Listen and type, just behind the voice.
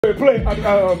Play. Y'all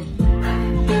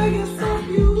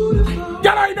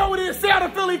already know what it is. Say out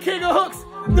of Philly, king of hooks.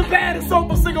 The baddest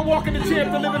soulful singer walking the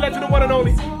champ, the living legend, the one and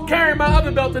only. Carrying my other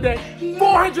belt today.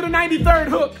 493rd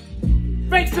hook.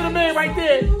 Thanks to the man right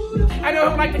there. I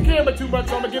know him like the camera too much,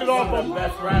 so I'm gonna get it off of him.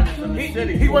 Best riders in the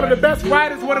city. He's one of the best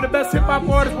writers, one of the best hip hop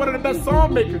artists, one of the best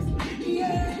song makers.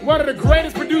 One of the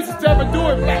greatest producers to ever do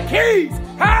it. Black Keys.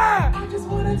 Ha!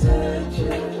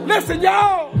 Listen,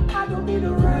 y'all.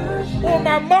 On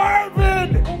my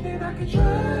Marvin.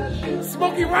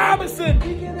 Smokey Robinson.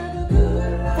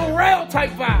 Pharrell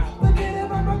type vibe.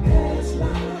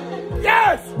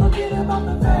 Yes.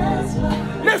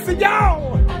 Listen,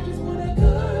 y'all.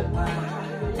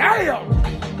 Damn.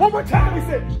 One more time, he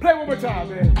said. Play one more time,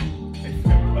 man.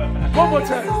 One more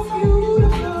time.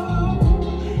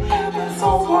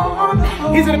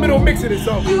 He's in the middle of mixing this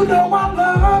song. You know I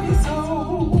love you so.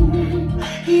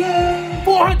 Yeah.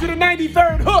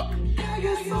 493rd hook.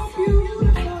 You're so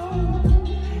beautiful.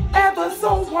 Ever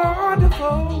so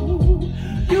wonderful.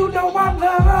 You know I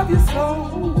love you so.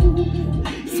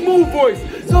 Smooth voice.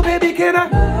 So baby, can I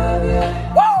love you?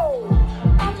 Woo!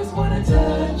 I just wanna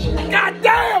touch you. God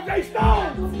damn, they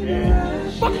stones. Yeah.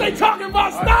 Fuck they talking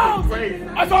about stones.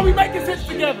 That's why we making hits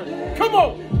together. Come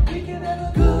on. We can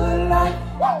have a good life.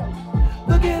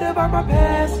 Forget about my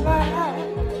past life.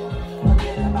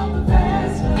 Forget about my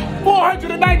past life.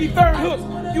 493rd hook.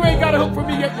 You ain't got a hook for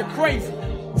me yet, you're crazy.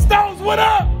 Stones, what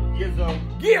up? Gizzo.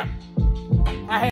 Yeah.